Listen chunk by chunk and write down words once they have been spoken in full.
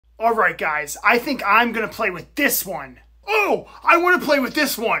Alright guys, I think I'm gonna play with this one. Oh, I want to play with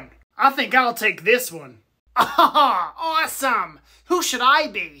this one. I think I'll take this one. Ah, awesome. Who should I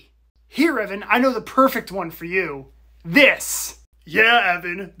be? Here, Evan, I know the perfect one for you. This. Yeah,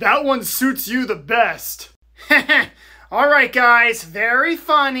 Evan, that one suits you the best. Alright guys, very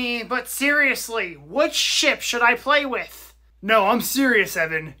funny, but seriously, which ship should I play with? No, I'm serious,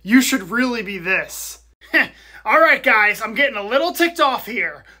 Evan. You should really be this. Alright guys, I'm getting a little ticked off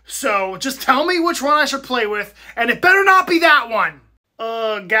here. So, just tell me which one I should play with, and it better not be that one!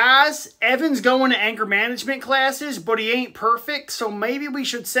 Guys, Evan's going to anger management classes, but he ain't perfect, so maybe we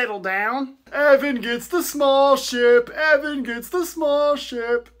should settle down. Evan gets the small ship, Evan gets the small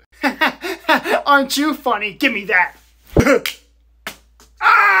ship. Aren't you funny? Give me that.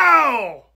 Ow!